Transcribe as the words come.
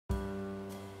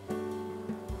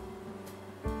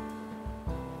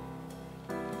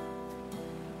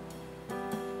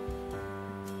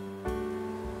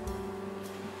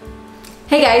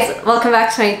Hey guys, welcome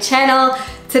back to my channel.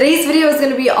 Today's video is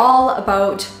going to be all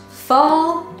about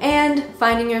fall and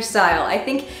finding your style. I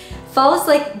think fall is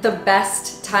like the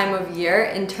best time of year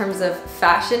in terms of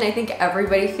fashion. I think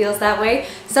everybody feels that way.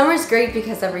 Summer's great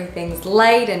because everything's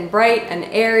light and bright and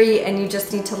airy and you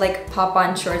just need to like pop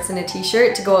on shorts and a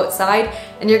t-shirt to go outside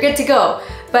and you're good to go.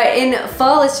 But in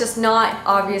fall it's just not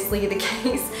obviously the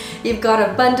case. You've got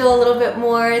to bundle a little bit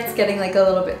more. It's getting like a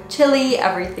little bit chilly.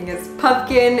 Everything is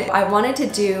pumpkin. I wanted to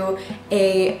do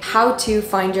a how to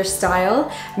find your style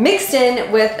mixed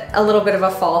in with a little bit of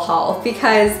a fall haul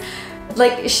because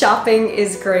like shopping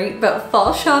is great, but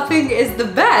fall shopping is the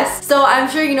best. So I'm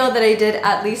sure you know that I did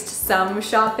at least some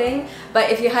shopping,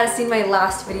 but if you had seen my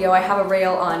last video, I have a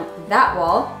rail on that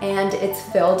wall and it's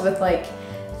filled with like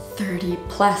 30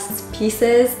 plus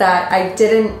pieces that I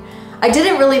didn't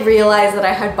really realize that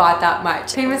I had bought that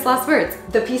much. Famous last words.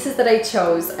 The pieces that I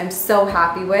chose, I'm so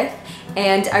happy with,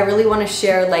 and I really want to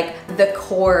share like the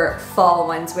core fall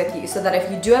ones with you so that if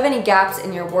you do have any gaps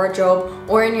in your wardrobe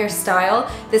or in your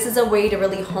style, this is a way to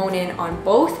really hone in on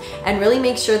both and really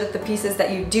make sure that the pieces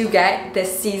that you do get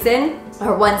this season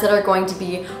are ones that are going to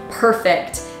be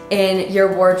perfect in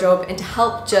your wardrobe and to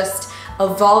help just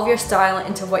evolve your style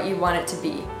into what you want it to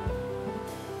be.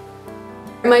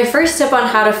 My first tip on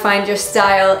how to find your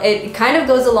style, it kind of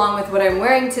goes along with what I'm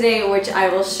wearing today, which I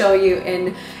will show you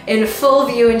in full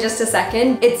view in just a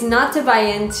second. It's not to buy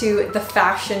into the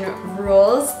fashion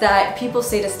rules that people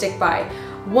say to stick by.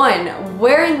 One,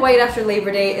 wearing white after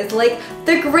Labor Day is like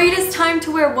the greatest time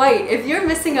to wear white. If you're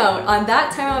missing out on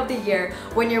that time of the year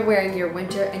when you're wearing your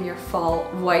winter and your fall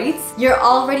whites, you're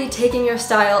already taking your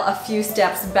style a few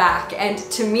steps back. And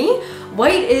to me,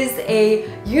 white is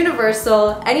a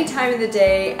universal, any time of the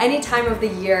day, any time of the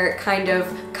year kind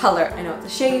of color. I know it's a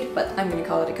shade, but I'm gonna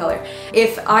call it a color.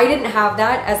 If I didn't have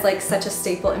that as like such a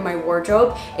staple in my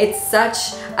wardrobe, it's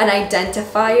such an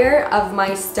identifier of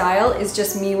my style is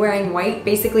just me wearing white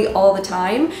basically all the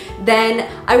time, then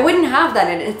I wouldn't have that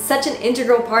in it. It's such an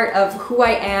integral part of who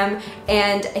I am,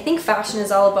 and I think fashion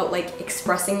is all about like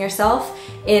expressing yourself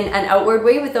in an outward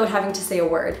way without having to say a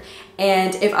word.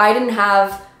 And if I didn't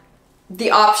have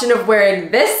the option of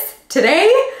wearing this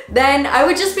today, then I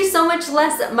would just be so much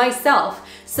less myself.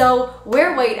 So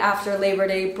wear white after Labor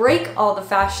Day, break all the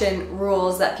fashion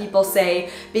rules that people say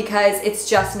because it's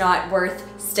just not worth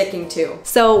sticking to.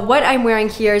 So what I'm wearing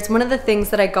here is one of the things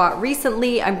that I got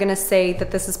recently. I'm gonna say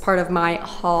that this is part of my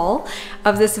haul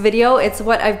of this video. It's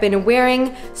what I've been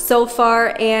wearing so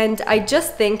far, and I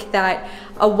just think that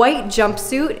a white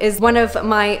jumpsuit is one of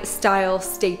my style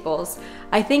staples.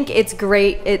 I think it's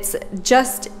great. It's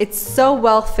so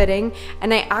well fitting,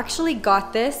 and I actually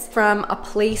got this from a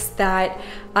place that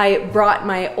I brought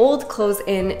my old clothes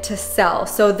in to sell.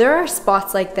 So there are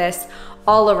spots like this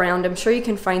all around. I'm sure you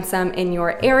can find some in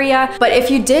your area. But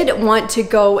if you did want to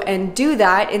go and do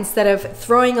that, instead of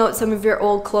throwing out some of your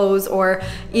old clothes, or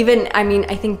even, I mean,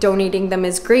 I think donating them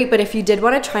is great, but if you did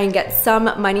want to try and get some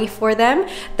money for them,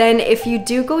 then if you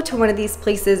do go to one of these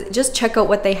places, just check out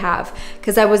what they have.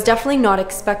 Because I was definitely not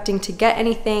expecting to get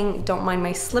anything. Don't mind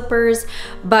my slippers,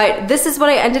 but this is what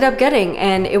I ended up getting,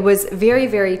 and it was very,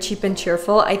 very cheap and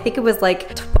cheerful. I think it was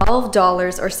like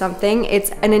 $12 or something. It's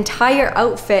an entire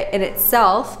outfit in itself,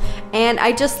 and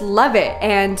I just love it.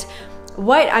 And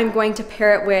what I'm going to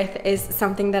pair it with is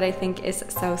something that I think is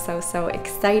so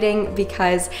exciting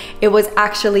because it was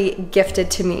actually gifted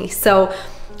to me. So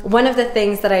one of the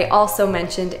things that I also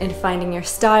mentioned in finding your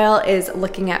style is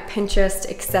looking at Pinterest,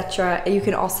 etc. You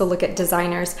can also look at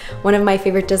designers. One of my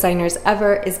favorite designers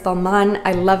ever is Balmain.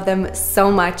 I love them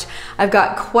so much. I've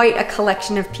got quite a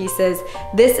collection of pieces.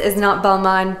 This is not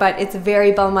Balmain, but it's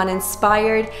very Balmain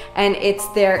inspired, and it's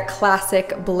their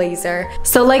classic blazer.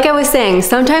 So like I was saying,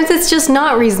 sometimes it's just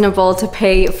not reasonable to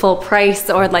pay full price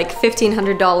or like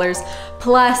 $1,500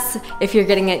 plus. If you're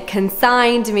getting it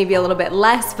consigned, maybe a little bit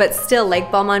less, but still, like,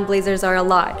 Balmain blazers are a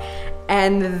lot.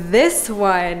 And this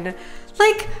one,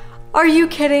 like, are you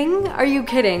kidding? Are you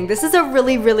kidding? This is a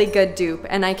really good dupe,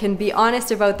 and I can be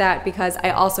honest about that because I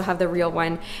also have the real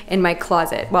one in my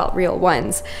closet. Well, real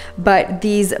ones. But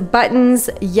these buttons,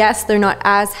 yes, they're not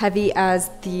as heavy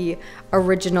as the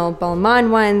original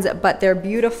Balmain ones, but they're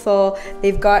beautiful.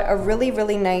 They've got a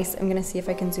really nice, I'm gonna see if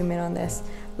I can zoom in on this,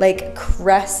 like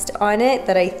crest on it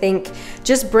that I think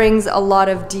just brings a lot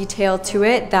of detail to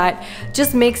it that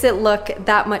just makes it look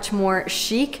that much more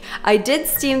chic. I did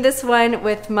steam this one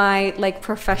with my like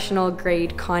professional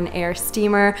grade Conair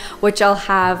steamer, which I'll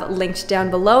have linked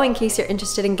down below in case you're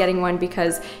interested in getting one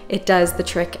because it does the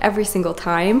trick every single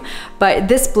time. But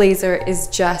this blazer is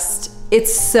just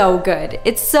It's so good.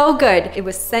 It's so good. It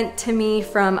was sent to me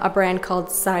from a brand called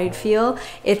Sidefeel.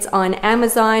 It's on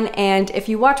Amazon, and if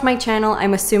you watch my channel,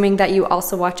 I'm assuming that you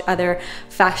also watch other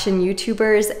fashion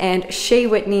YouTubers, and Shea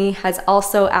Whitney has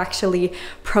also actually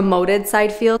promoted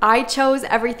Sidefeel. I chose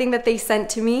everything that they sent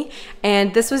to me,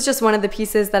 and this was just one of the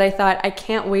pieces that I thought I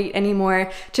can't wait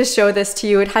anymore to show this to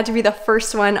you. It had to be the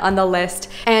first one on the list,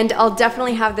 and I'll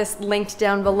definitely have this linked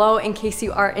down below in case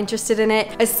you are interested in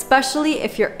it, especially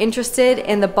if you're interested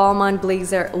in the Balmain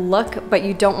blazer look, but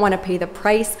you don't want to pay the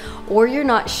price, or you're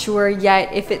not sure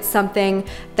yet if it's something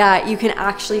that you can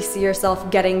actually see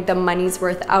yourself getting the money's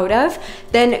worth out of,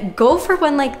 then go for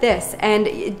one like this. And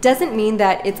it doesn't mean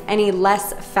that it's any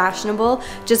less fashionable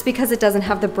just because it doesn't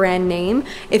have the brand name.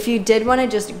 If you did want to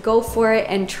just go for it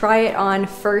and try it on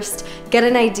first, get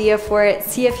an idea for it,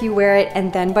 see if you wear it,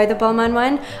 and then buy the Balmain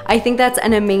one, I think that's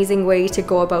an amazing way to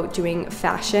go about doing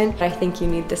fashion. I think you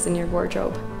need this in your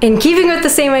wardrobe. In keeping with the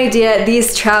same idea,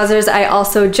 these trousers I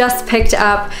also just picked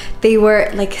up. They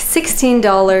were like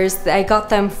 $16. I got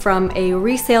them from a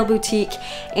resale boutique,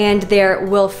 and they're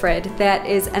Wilfred. That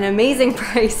is an amazing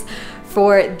price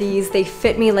for these. They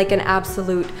fit me like an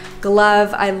absolute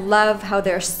glove. I love how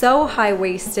they're so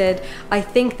high-waisted. I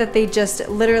think that they just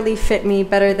literally fit me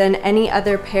better than any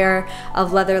other pair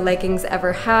of leather leggings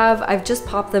ever have. I've just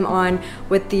popped them on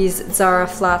with these Zara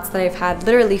flats that I've had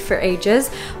literally for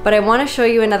ages, but I want to show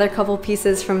you another couple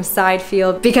pieces from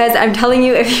Sidefeel, because I'm telling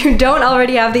you, if you don't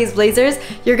already have these blazers,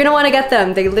 you're gonna want to get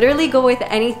them. They literally go with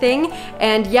anything,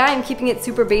 and yeah, I'm keeping it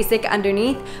super basic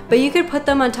underneath, but you could put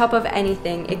them on top of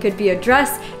anything. It could be a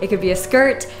dress, it could be a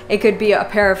skirt, it could be a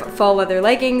pair of faux leather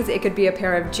leggings, it could be a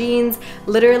pair of jeans,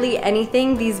 literally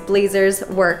anything. These blazers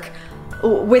work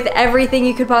with everything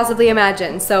you could possibly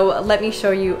imagine. So let me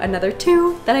show you another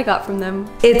two that I got from them.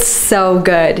 It's so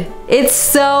good. It's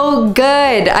so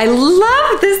good. I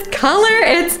love this color.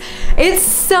 It's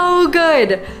so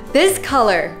good. This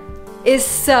color is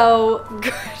so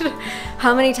good.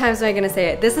 How many times am I gonna say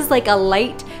it? This is like a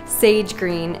light sage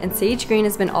green, and sage green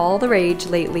has been all the rage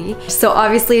lately. So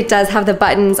obviously it does have the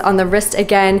buttons on the wrist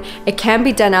again. It can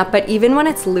be done up, but even when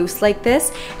it's loose like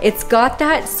this, it's got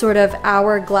that sort of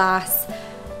hourglass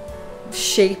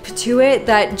shape to it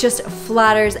that just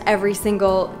flatters every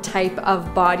single type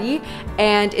of body,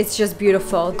 and it's just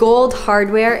beautiful. Gold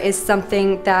hardware is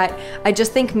something that I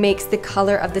just think makes the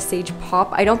color of the sage pop.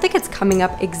 I don't think it's coming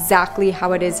up exactly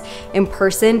how it is in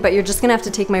person, but you're just gonna have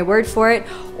to take my word for it,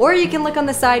 or you can look on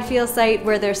the Sidefeel site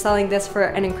where they're selling this for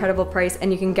an incredible price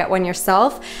and you can get one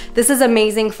yourself. This is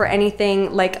amazing for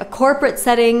anything like a corporate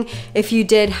setting. If you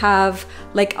did have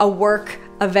like a work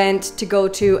event to go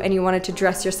to and you wanted to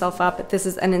dress yourself up, this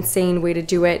is an insane way to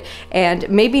do it. And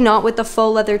maybe not with the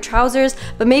faux leather trousers,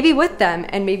 but maybe with them,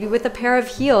 and maybe with a pair of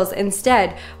heels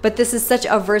instead. But this is such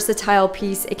a versatile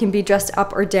piece. It can be dressed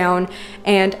up or down.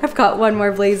 And I've got one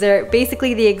more blazer,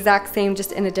 basically the exact same,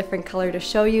 just in a different color to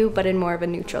show you, but in more of a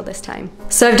neutral this time.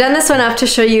 So I've done this one up to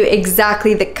show you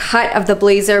exactly the cut of the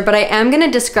blazer, but I am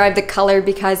gonna describe the color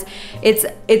because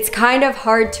it's kind of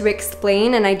hard to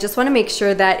explain, and I just wanna make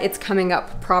sure that it's coming up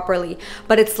properly.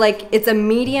 But it's a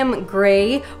medium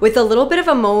gray with a little bit of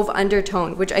a mauve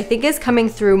undertone, which I think is coming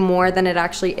through more than it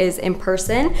actually is in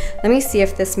person. Let me see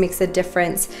if this makes a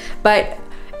difference. But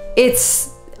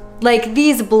it's like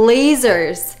these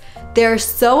blazers, they're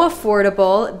so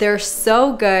affordable, they're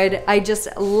so good. I just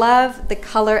love the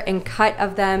color and cut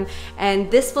of them,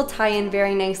 and this will tie in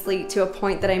very nicely to a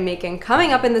point that I'm making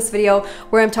coming up in this video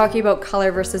where I'm talking about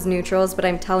color versus neutrals. But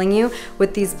I'm telling you,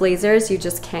 with these blazers, you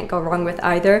just can't go wrong with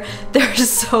either. They're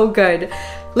so good.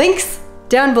 Links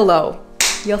down below.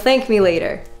 You'll thank me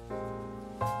later.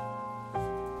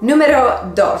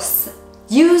 Número dos.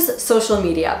 Use social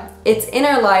media. It's in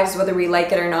our lives whether we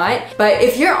like it or not, but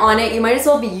if you're on it, you might as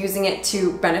well be using it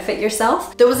to benefit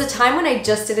yourself. There was a time when I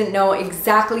just didn't know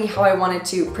exactly how I wanted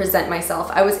to present myself.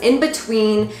 I was in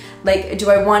between, like, do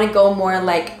I want to go more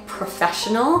like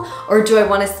professional, or do I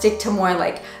want to stick to more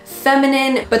like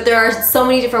feminine? But there are so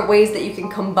many different ways that you can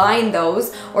combine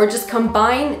those, or just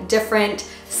combine different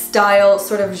style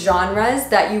sort of genres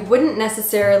that you wouldn't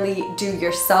necessarily do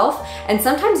yourself. And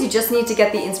sometimes you just need to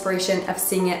get the inspiration of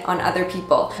seeing it on other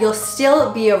people. You'll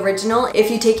still be original if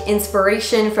you take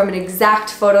inspiration from an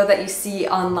exact photo that you see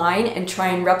online and try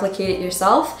and replicate it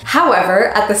yourself. However,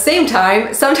 at the same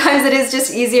time, sometimes it is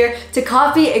just easier to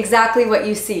copy exactly what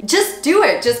you see. Just do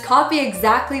it. Just copy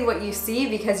exactly what you see,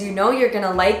 because you know you're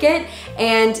gonna like it,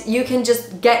 and you can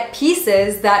just get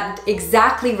pieces that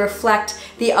exactly reflect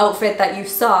the outfit that you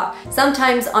saw saw.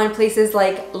 Sometimes on places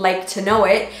like to Know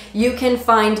It, you can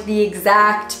find the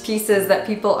exact pieces that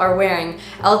people are wearing.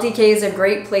 LTK is a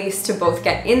great place to both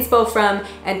get inspo from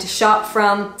and to shop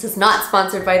from. This is not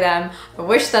sponsored by them. I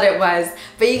wish that it was,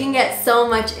 but you can get so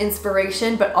much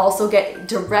inspiration, but also get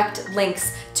direct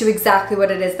links to exactly what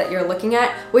it is that you're looking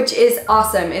at, which is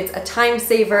awesome. It's a time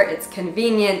saver, it's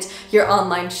convenient, you're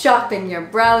online shopping, you're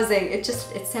browsing, it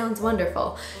sounds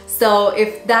wonderful. So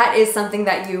if that is something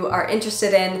that you are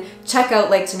interested in, check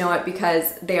out Like to Know It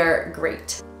because they're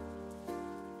great.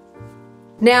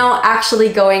 Now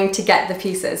actually going to get the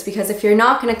pieces, because if you're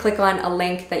not going to click on a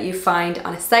link that you find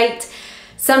on a site,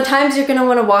 sometimes you're going to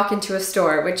want to walk into a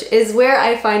store, which is where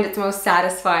I find it's most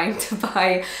satisfying to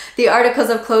buy the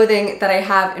articles of clothing that I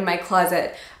have in my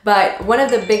closet. But one of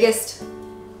the biggest,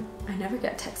 I never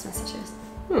get text messages.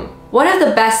 One of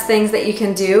the best things that you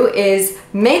can do is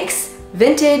mix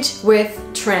vintage with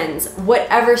trends,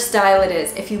 whatever style it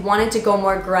is. If you wanted to go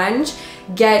more grunge,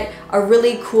 get a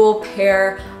really cool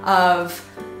pair of,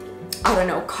 I don't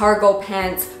know, cargo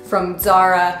pants from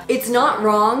Zara. It's not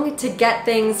wrong to get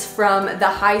things from the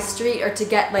high street or to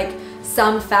get like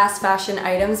some fast fashion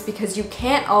items, because you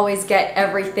can't always get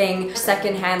everything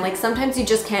secondhand. Like sometimes you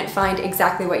just can't find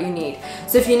exactly what you need.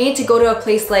 So if you need to go to a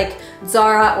place like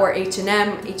Zara or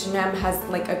H&M has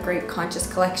like a great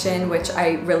conscious collection, which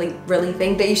I really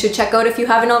think that you should check out if you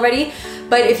haven't already.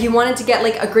 But if you wanted to get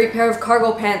like a great pair of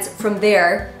cargo pants from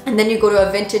there, and then you go to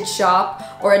a vintage shop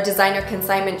or a designer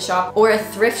consignment shop or a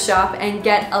thrift shop and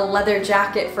get a leather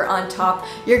jacket for on top,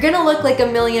 you're gonna look like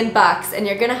 $1,000,000 and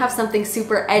you're gonna have something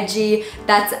super edgy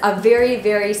that's a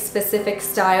very specific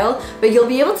style, but you'll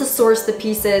be able to source the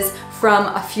pieces from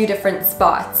a few different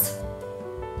spots.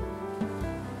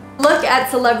 Look at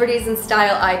celebrities and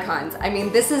style icons. I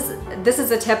mean, this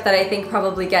is a tip that I think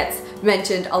probably gets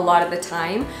mentioned a lot of the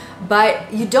time,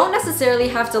 but you don't necessarily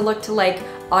have to look to like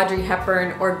Audrey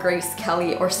Hepburn or Grace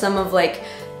Kelly or some of like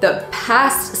the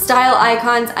past style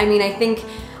icons. I mean, I think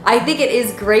it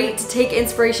is great to take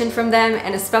inspiration from them,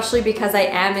 and especially because I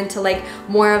am into like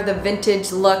more of the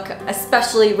vintage look,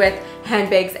 especially with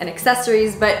handbags and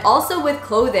accessories, but also with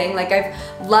clothing. Like I've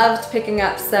loved picking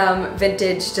up some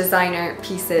vintage designer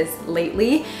pieces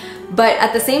lately, but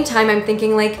at the same time I'm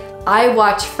thinking like I've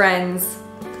watched Friends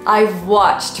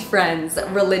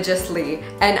religiously,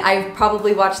 and I've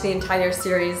probably watched the entire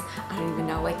series, I don't even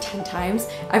know, like 10 times.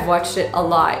 I've watched it a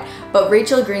lot. But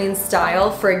Rachel Green's style,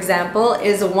 for example,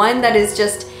 is one that is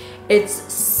just,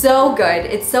 it's so good.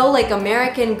 It's so like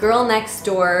American Girl Next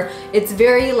Door. It's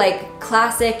very like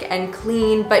classic and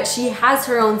clean, but she has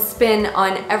her own spin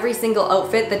on every single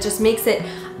outfit that just makes it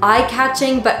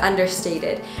eye-catching but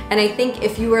understated. And I think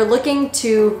if you were looking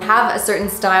to have a certain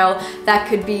style that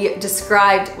could be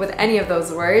described with any of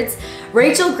those words,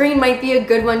 Rachel Green might be a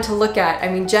good one to look at. I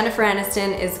mean, Jennifer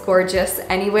Aniston is gorgeous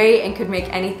anyway and could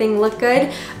make anything look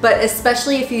good, but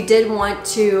especially if you did want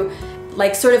to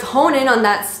like sort of hone in on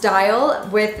that style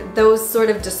with those sort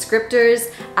of descriptors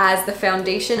as the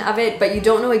foundation of it, but you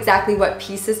don't know exactly what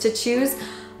pieces to choose,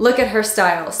 look at her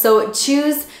style. So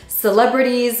choose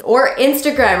celebrities or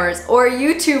Instagrammers or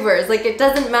YouTubers. Like it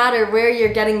doesn't matter where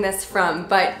you're getting this from,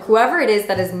 but whoever it is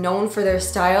that is known for their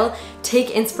style, take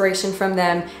inspiration from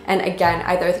them, and again,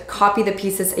 either copy the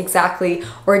pieces exactly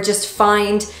or just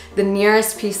find the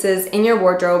nearest pieces in your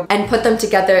wardrobe and put them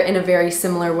together in a very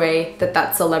similar way that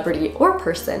that celebrity or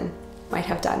person might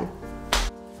have done.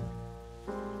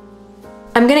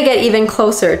 I'm gonna get even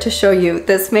closer to show you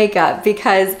this makeup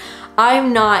because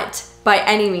I'm not by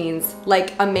any means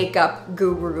like a makeup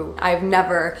guru. I've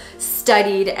never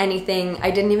studied anything. I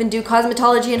didn't even do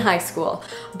cosmetology in high school.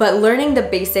 But learning the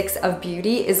basics of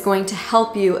beauty is going to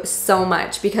help you so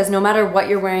much, because no matter what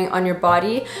you're wearing on your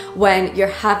body, when you're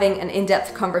having an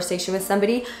in-depth conversation with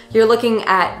somebody, you're looking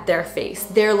at their face.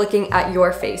 They're looking at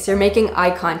your face. You're making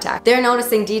eye contact. They're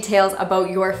noticing details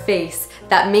about your face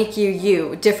that make you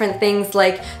you. Different things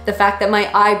like the fact that my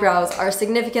eyebrows are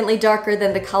significantly darker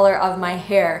than the color of my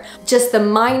hair. Just the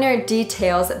minor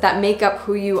details that make up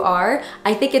who you are.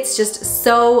 I think it's just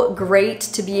so great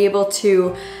to be able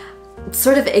to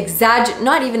sort of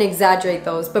not even exaggerate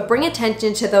those, but bring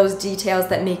attention to those details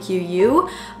that make you you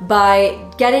by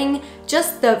getting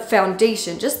just the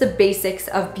foundation, just the basics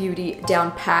of beauty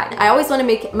down pat. I always want to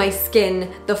make my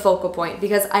skin the focal point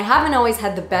because I haven't always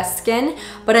had the best skin,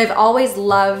 but I've always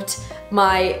loved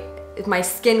my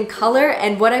skin color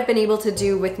and what I've been able to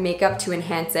do with makeup to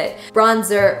enhance it.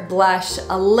 Bronzer, blush,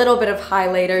 a little bit of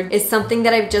highlighter is something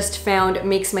that I've just found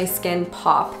makes my skin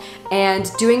pop.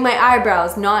 And doing my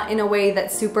eyebrows, not in a way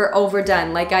that's super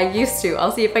overdone like I used to.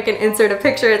 I'll see if I can insert a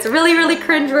picture. It's really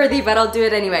cringeworthy, but I'll do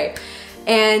it anyway.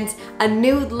 and a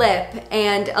nude lip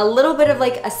and a little bit of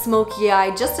like a smoky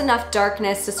eye, just enough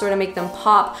darkness to sort of make them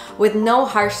pop with no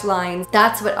harsh lines.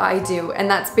 That's what I do, and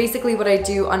that's basically what I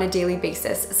do on a daily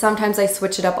basis. Sometimes I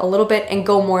switch it up a little bit and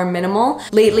go more minimal.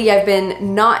 Lately I've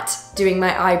been not doing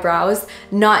my eyebrows,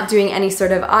 not doing any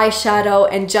sort of eyeshadow,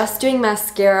 and just doing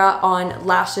mascara on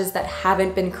lashes that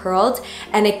haven't been curled,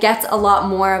 and it gets a lot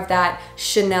more of that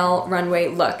Chanel runway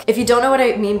look. If you don't know what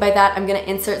I mean by that, I'm gonna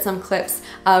insert some clips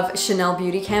of Chanel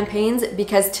beauty campaigns,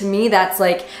 because to me that's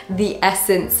like the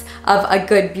essence of a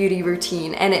good beauty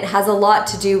routine, and it has a lot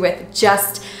to do with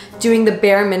just doing the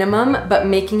bare minimum but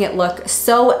making it look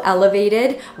so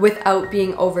elevated without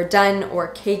being overdone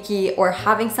or cakey or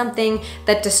having something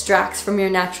that distracts from your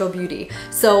natural beauty.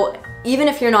 So even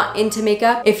if you're not into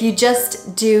makeup, if you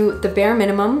just do the bare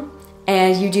minimum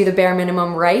and you do the bare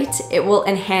minimum right, it will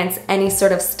enhance any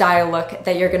sort of style look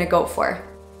that you're gonna go for.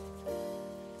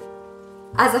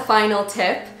 As a final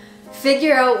tip,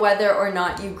 figure out whether or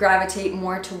not you gravitate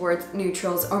more towards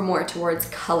neutrals or more towards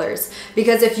colors.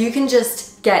 Because if you can just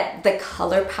get the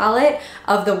color palette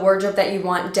of the wardrobe that you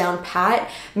want down pat,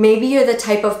 maybe you're the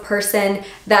type of person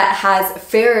that has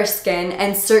fairer skin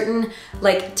and certain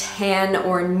like tan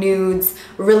or nudes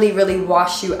really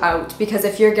wash you out. Because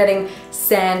if you're getting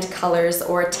sand colors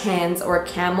or tans or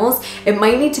camels, it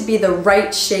might need to be the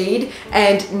right shade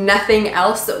and nothing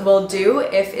else will do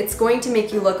if it's going to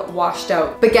make you look washed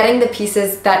out. But getting the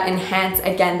pieces that enhance,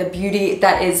 again, the beauty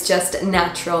that is just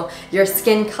natural, your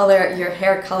skin color, your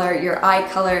hair color, your eye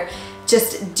color,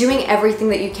 just doing everything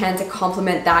that you can to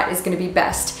complement that is going to be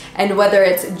best. And whether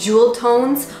it's jewel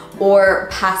tones or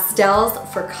pastels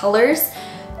for colors,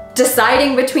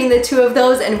 deciding between the two of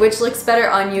those and which looks better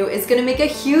on you is going to make a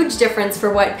huge difference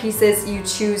for what pieces you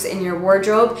choose in your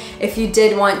wardrobe if you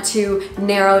did want to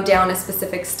narrow down a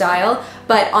specific style.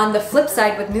 But on the flip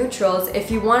side with neutrals,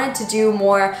 if you wanted to do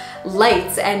more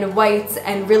lights and whites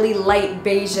and really light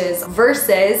beiges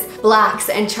versus blacks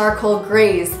and charcoal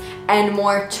grays and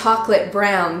more chocolate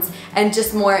browns and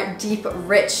just more deep,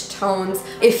 rich tones,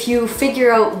 if you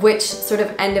figure out which sort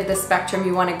of end of the spectrum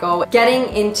you want to go,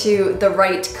 getting into the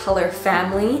right color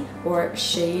family or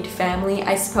shade family,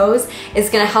 I suppose, is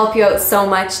going to help you out so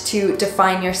much to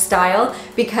define your style.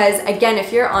 Because again,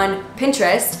 if you're on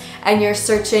Pinterest and you're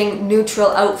searching neutral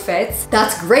outfits,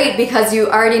 that's great because you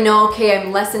already know, okay,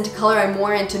 I'm less into color, I'm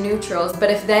more into neutrals. But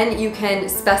if then you can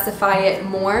specify it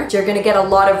more, you're gonna get a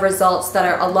lot of results that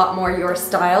are a lot more your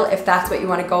style if that's what you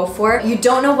wanna go for. You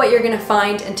don't know what you're gonna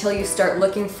find until you start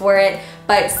looking for it,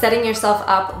 but setting yourself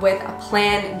up with a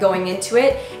plan going into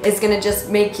it is gonna just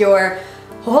make your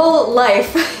whole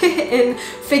life in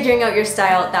figuring out your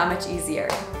style that much easier.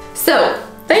 So,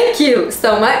 thank you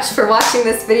so much for watching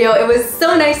this video. It was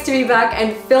so nice to be back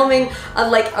and filming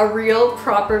a real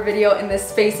proper video in this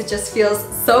space. It just feels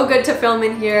so good to film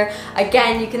in here.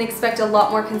 Again, you can expect a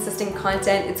lot more consistent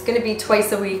content. It's gonna be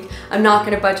twice a week. I'm not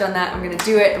gonna budge on that. I'm gonna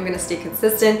do it. I'm gonna stay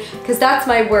consistent because that's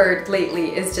my word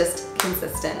lately, is just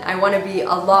consistent. I wanna be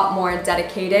a lot more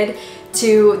dedicated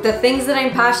to the things that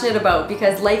I'm passionate about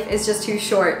because life is just too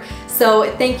short. So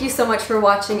thank you so much for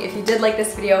watching. If you did like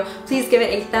this video, please give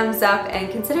it a thumbs up and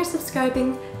consider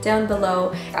subscribing down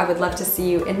below. I would love to see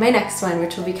you in my next one,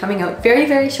 which will be coming out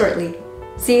very shortly.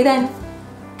 See you then.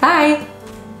 Bye.